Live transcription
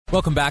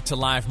Welcome back to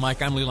Live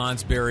Mike. I'm Lee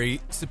Lonsberry.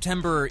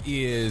 September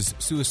is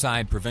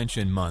Suicide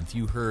Prevention Month.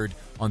 You heard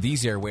on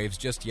these airwaves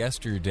just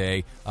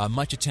yesterday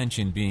much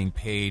attention being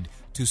paid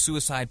to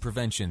suicide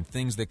prevention,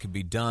 things that can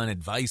be done,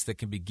 advice that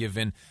can be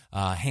given,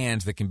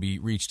 hands that can be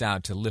reached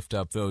out to lift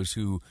up those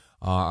who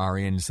are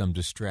in some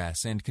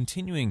distress. And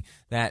continuing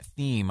that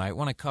theme, I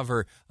want to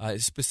cover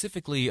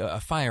specifically a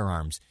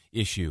firearms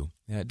issue.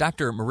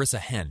 Dr. Marissa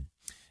Henn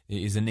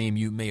is a name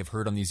you may have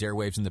heard on these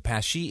airwaves in the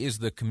past. She is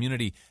the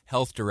community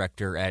health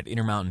director at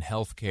Intermountain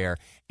Healthcare.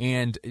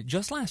 And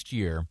just last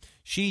year,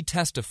 she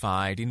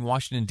testified in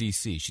Washington,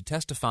 D.C. She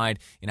testified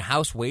in a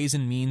House Ways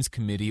and Means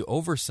Committee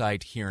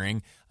oversight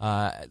hearing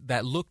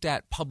that looked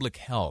at public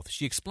health.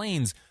 She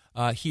explains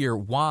here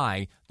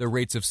why the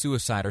rates of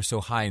suicide are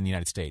so high in the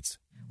United States.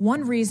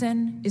 One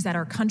reason is that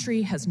our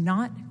country has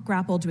not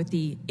grappled with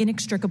the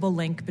inextricable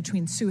link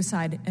between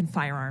suicide and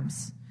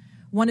firearms.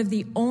 One of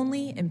the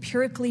only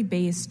empirically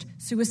based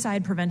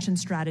suicide prevention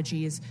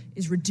strategies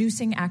is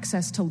reducing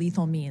access to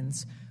lethal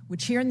means,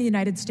 which here in the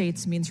United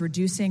States means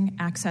reducing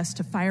access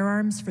to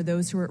firearms for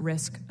those who are at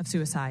risk of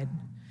suicide.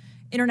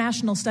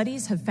 International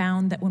studies have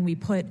found that when we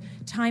put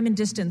time and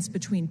distance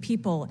between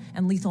people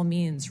and lethal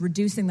means,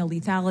 reducing the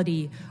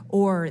lethality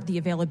or the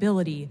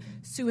availability,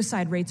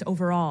 suicide rates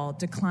overall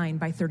decline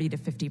by 30 to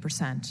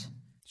 50%.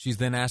 She's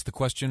then asked the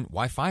question,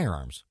 why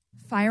firearms?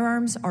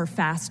 Firearms are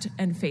fast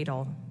and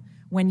fatal.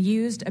 When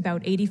used,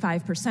 about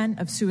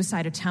 85% of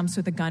suicide attempts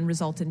with a gun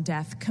result in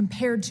death,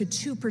 compared to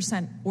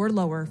 2% or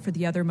lower for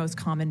the other most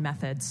common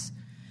methods.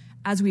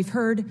 As we've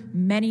heard,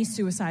 many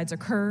suicides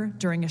occur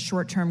during a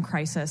short-term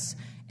crisis,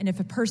 and if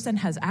a person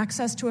has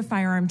access to a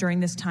firearm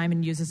during this time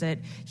and uses it,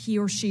 he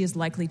or she is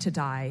likely to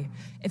die.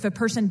 If a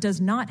person does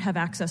not have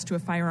access to a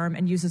firearm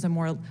and uses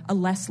a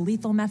less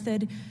lethal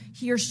method,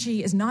 he or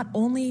she is not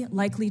only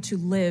likely to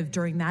live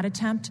during that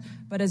attempt,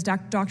 but as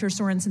Dr.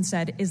 Sorensen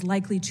said, is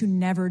likely to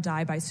never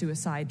die by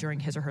suicide during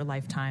his or her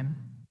lifetime.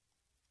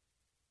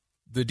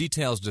 The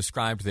details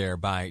described there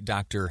by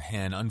Dr.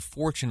 Henn,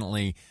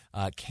 unfortunately,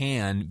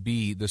 can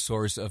be the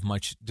source of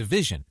much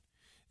division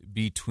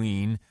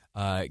between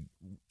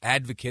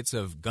advocates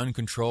of gun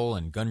control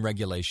and gun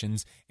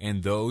regulations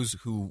and those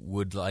who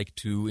would like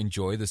to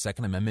enjoy the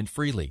Second Amendment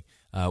freely.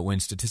 When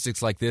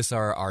statistics like this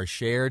are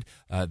shared,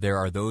 there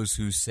are those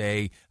who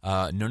say,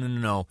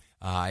 no,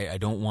 I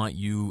don't want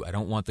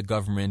the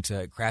government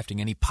crafting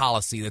any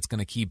policy that's going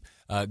to keep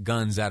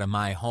guns out of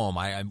my home.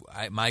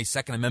 My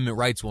Second Amendment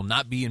rights will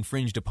not be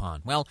infringed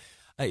upon. Well,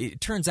 it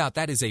turns out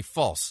that is a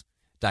false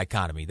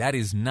dichotomy. That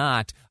is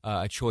not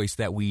a choice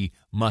that we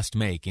must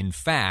make. In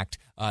fact,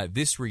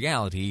 this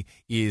reality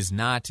is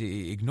not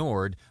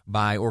ignored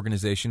by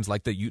organizations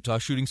like the Utah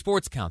Shooting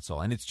Sports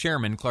Council, and its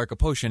chairman, Clark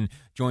Aposhian,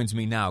 joins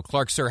me now.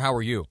 Clark, sir, how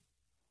are you?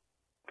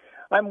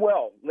 I'm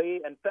well,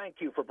 Lee, and thank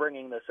you for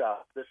bringing this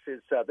up. This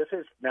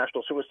is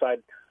National Suicide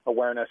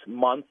Awareness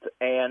Month,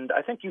 and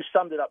I think you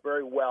summed it up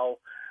very well.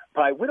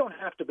 We don't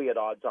have to be at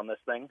odds on this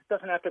thing. It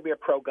doesn't have to be a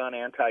pro-gun,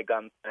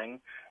 anti-gun thing.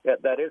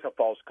 That is a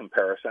false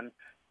comparison.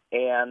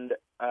 And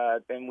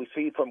we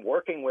see from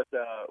working with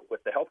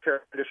the healthcare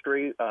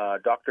industry,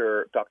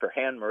 Dr.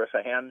 Henn,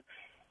 Marissa Henn,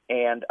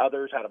 and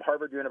others out of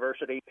Harvard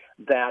University,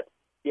 that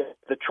if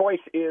the choice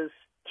is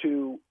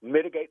to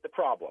mitigate the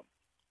problem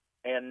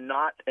and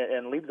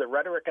leave the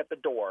rhetoric at the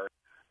door,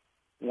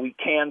 we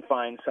can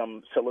find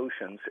some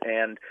solutions.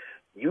 And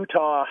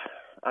Utah,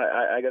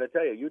 I got to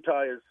tell you,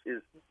 Utah is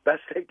the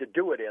best state to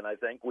do it in. I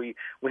think we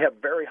have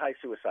very high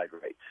suicide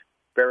rates,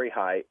 very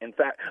high. In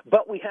fact,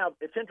 but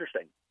it's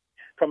interesting.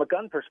 From a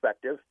gun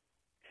perspective,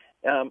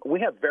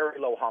 we have very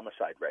low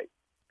homicide rate,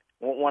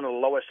 one of the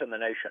lowest in the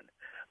nation.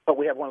 But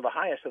we have one of the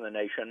highest in the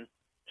nation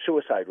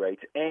suicide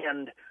rates.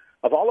 And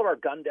of all of our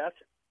gun deaths,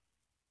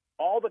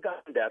 all the gun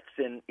deaths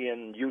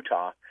in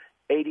Utah,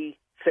 86%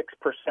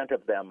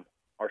 of them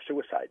are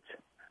suicides,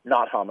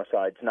 not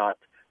homicides, not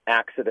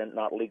accident,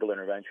 not legal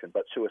intervention,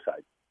 but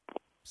suicide.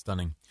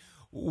 Stunning.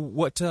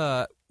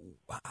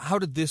 How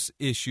did this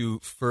issue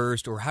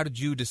first, or how did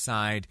you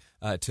decide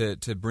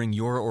to bring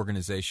your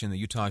organization, the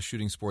Utah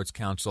Shooting Sports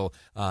Council,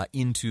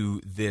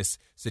 into this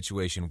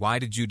situation? Why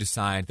did you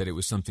decide that it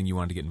was something you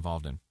wanted to get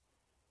involved in?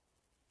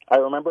 I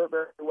remember it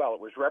very well. It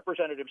was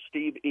Representative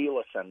Steve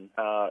Elison.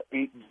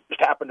 He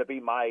just happened to be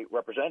my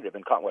representative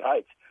in Cottonwood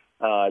Heights,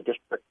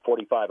 District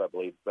 45, I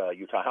believe,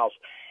 Utah House.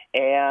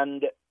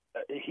 And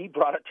he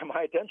brought it to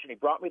my attention. He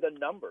brought me the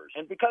numbers.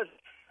 And because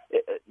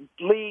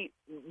Lee,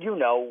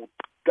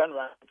 gun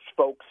rights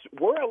folks,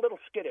 we're a little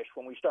skittish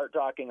when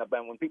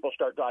people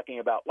start talking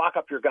about lock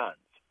up your guns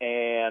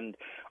and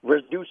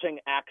reducing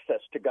access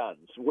to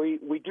guns. We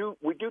do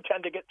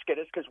tend to get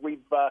skittish because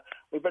we've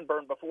been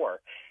burned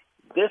before.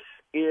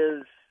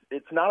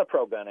 It's not a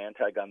pro-gun,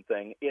 anti-gun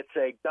thing. It's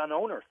a gun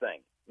owner thing.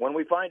 When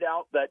we find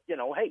out that,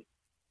 hey,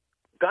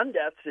 gun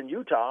deaths in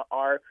Utah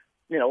are,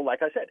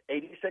 like I said,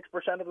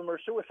 86% of them are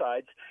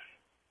suicides.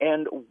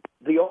 And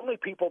the only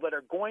people that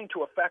are going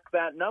to affect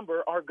that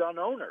number are gun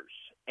owners.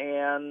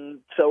 And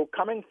so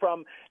coming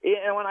from,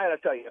 and when I got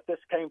to tell you, if this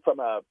came from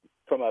a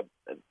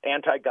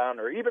anti-gun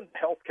or even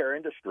healthcare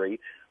industry,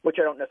 which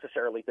I don't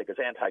necessarily think is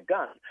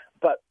anti-gun,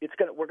 but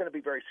we're going to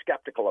be very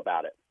skeptical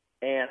about it.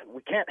 And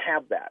we can't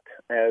have that.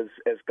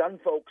 As gun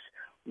folks,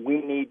 we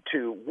need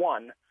to,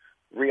 one,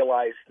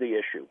 realize the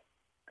issue.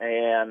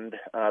 And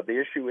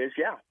the issue is,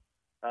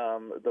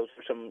 those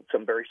are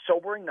some very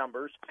sobering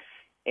numbers,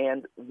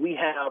 and we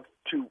have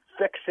to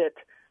fix it.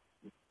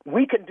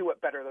 We can do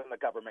it better than the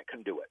government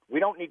can do it. We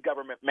don't need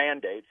government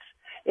mandates.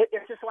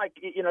 It's just like,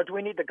 do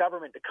we need the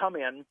government to come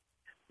in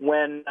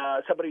when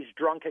somebody's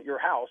drunk at your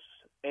house,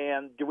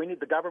 and do we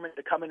need the government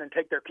to come in and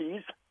take their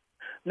keys?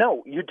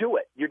 No, you do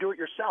it. You do it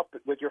yourself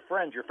with your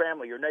friends, your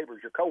family, your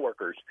neighbors, your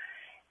coworkers,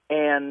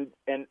 and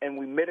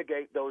we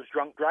mitigate those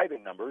drunk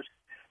driving numbers.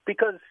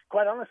 Because,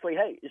 quite honestly,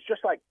 hey, it's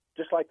just like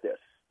this.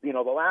 The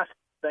last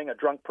thing a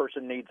drunk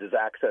person needs is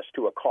access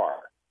to a car.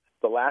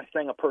 The last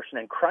thing a person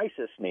in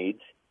crisis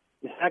needs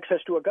is access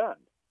to a gun.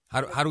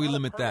 How do we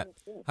limit that?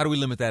 How do we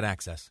limit that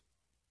access?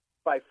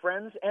 By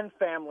friends and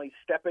family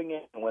stepping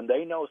in when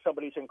they know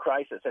somebody's in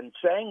crisis and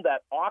saying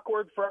that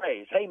awkward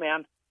phrase, hey,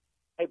 man,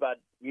 hey, bud,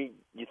 you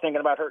thinking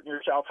about hurting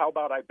yourself? How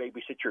about I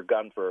babysit your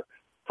gun for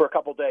a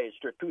couple days,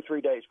 2,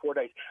 3 days, 4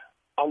 days?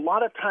 A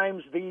lot of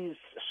times these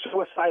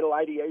suicidal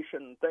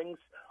ideation things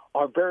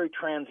are very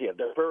transient.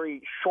 They're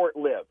very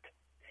short-lived.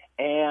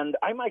 And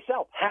I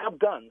myself have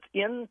guns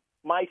in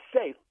my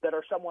safe that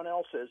are someone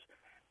else's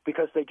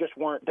because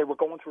they were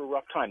going through a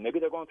rough time. Maybe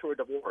they're going through a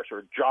divorce or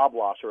a job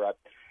loss or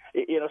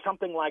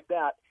something like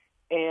that,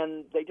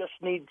 and they just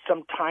need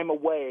some time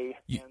away.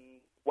 And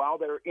while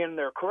they're in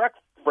their correct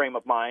frame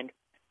of mind,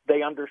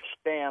 they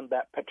understand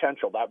that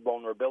potential, that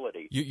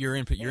vulnerability. You're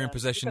in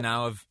possession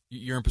now of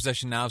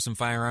some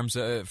firearms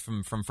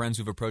from friends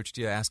who've approached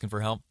you asking for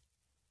help?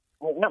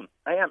 Well,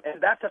 I am, and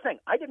that's the thing.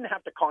 I didn't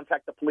have to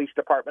contact the police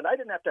department. I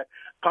didn't have to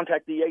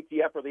contact the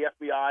ATF or the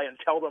FBI and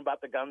tell them about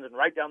the guns and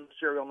write down the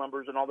serial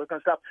numbers and all that kind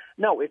of stuff.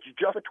 No, it's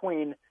just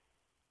between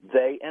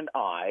they and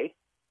I,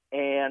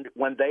 and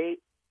when they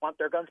want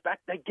their guns back,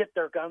 they get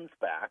their guns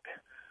back.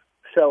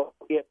 So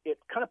it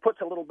kind of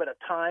puts a little bit of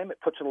time. It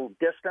puts a little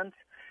distance.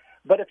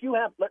 But if you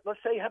have, let's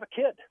say you have a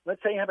kid.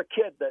 Let's say you have a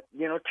kid that,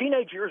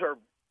 teenage years are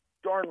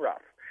darn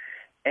rough.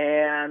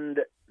 And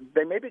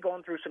they may be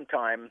going through some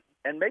time,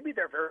 and maybe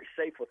they're very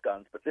safe with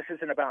guns, but this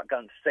isn't about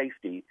gun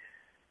safety.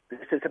 This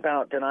is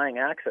about denying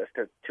access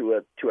to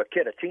a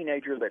kid, a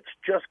teenager that's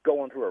just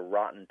going through a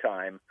rotten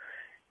time.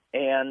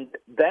 And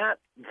that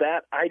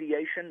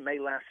ideation may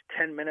last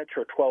 10 minutes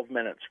or 12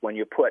 minutes when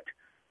you put,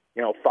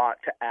 thought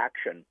to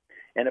action.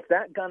 And if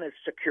that gun is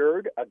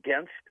secured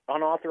against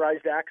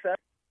unauthorized access,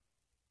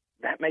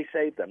 that may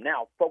save them.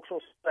 Now, folks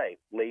will say,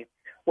 Lee,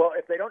 well,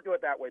 if they don't do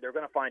it that way, they're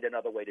going to find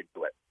another way to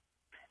do it.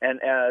 And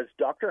as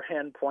Dr.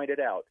 Henn pointed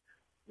out,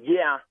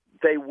 yeah,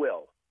 they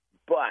will.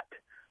 But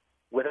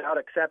without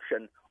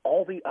exception,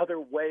 all the other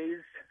ways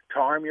to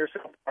harm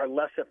yourself are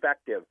less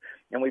effective.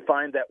 And we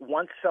find that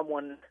once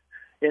someone,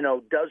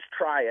 does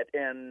try it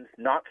and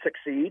not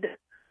succeed,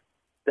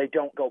 they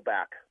don't go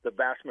back. The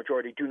vast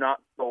majority do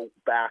not go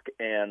back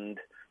and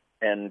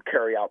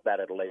carry out that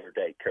at a later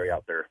date, carry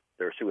out their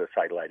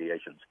suicidal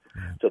ideations.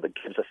 So that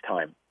gives us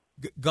time.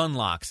 Gun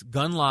locks.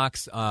 Gun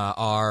locks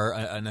are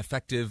an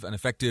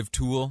effective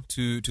tool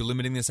to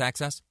limiting this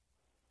access?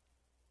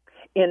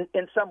 In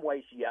some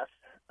ways, yes.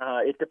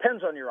 It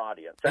depends on your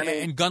audience.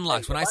 And gun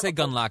locks. When I say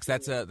gun locks,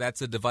 that's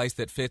a device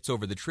that fits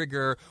over the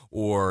trigger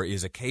or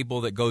is a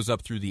cable that goes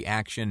up through the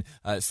action,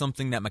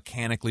 something that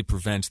mechanically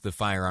prevents the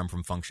firearm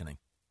from functioning.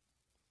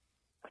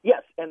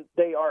 Yes, and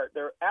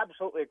they're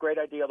absolutely a great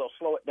idea. They'll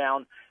slow it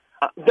down.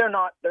 They're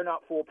not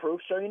foolproof,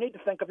 so you need to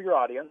think of your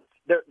audience.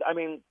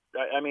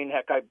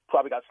 Heck, I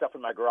probably got stuff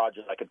in my garage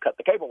that I could cut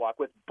the cable lock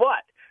with,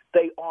 but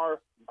they are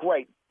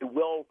great.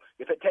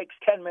 If it takes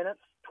 10 minutes,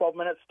 12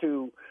 minutes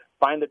to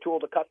find the tool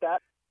to cut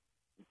that,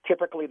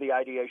 typically the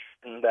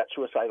ideation, that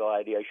suicidal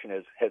ideation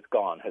has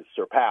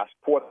surpassed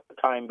for the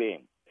time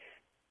being.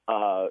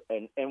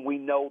 And we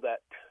know that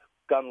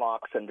gun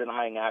locks and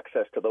denying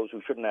access to those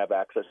who shouldn't have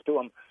access to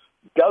them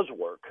does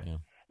work. Yeah.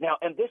 Now,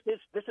 and this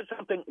is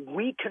something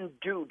we can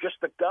do, just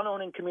the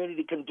gun-owning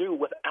community can do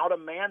without a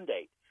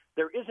mandate.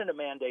 There isn't a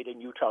mandate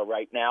in Utah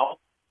right now.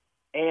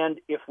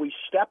 And if we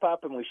step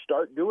up and we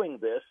start doing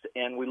this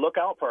and we look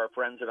out for our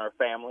friends and our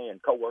family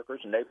and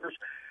coworkers and neighbors,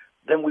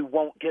 then we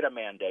won't get a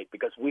mandate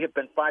because we have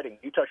been fighting.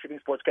 Utah Shooting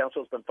Sports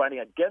Council has been fighting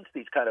against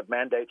these kind of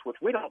mandates, which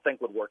we don't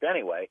think would work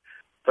anyway,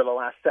 for the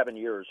last 7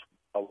 years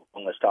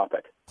on this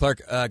topic.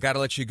 Clark, got to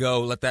let you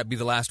go. Let that be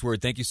the last word.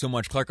 Thank you so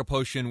much. Clark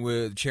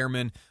Aposhian,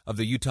 chairman of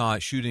the Utah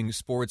Shooting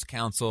Sports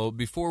Council.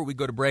 Before we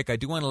go to break, I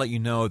do want to let you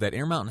know that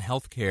Intermountain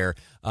Healthcare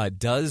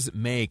does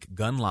make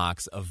gun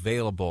locks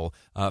available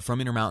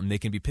from Intermountain. They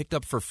can be picked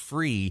up for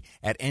free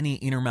at any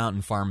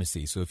Intermountain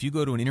pharmacy. So if you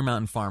go to an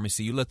Intermountain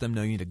pharmacy, you let them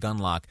know you need a gun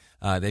lock.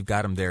 They've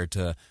got them there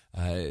to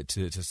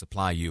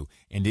supply you.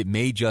 And it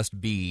may just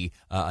be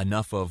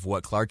enough of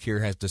what Clark here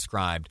has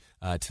described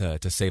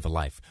to save a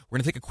life. We're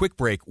going to take a quick break.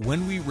 break.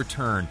 When we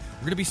return,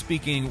 we're going to be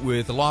speaking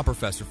with a law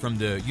professor from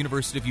the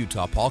University of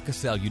Utah, Paul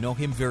Cassell. You know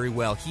him very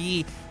well.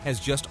 He has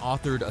just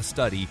authored a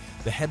study.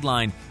 The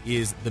headline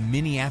is The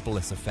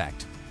Minneapolis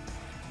Effect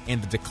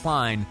and the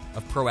Decline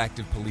of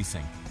Proactive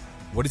Policing.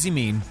 What does he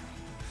mean?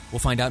 We'll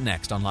find out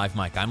next on Live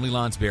Mike. I'm Lee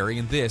Lonsberry,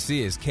 and this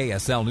is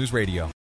KSL News Radio.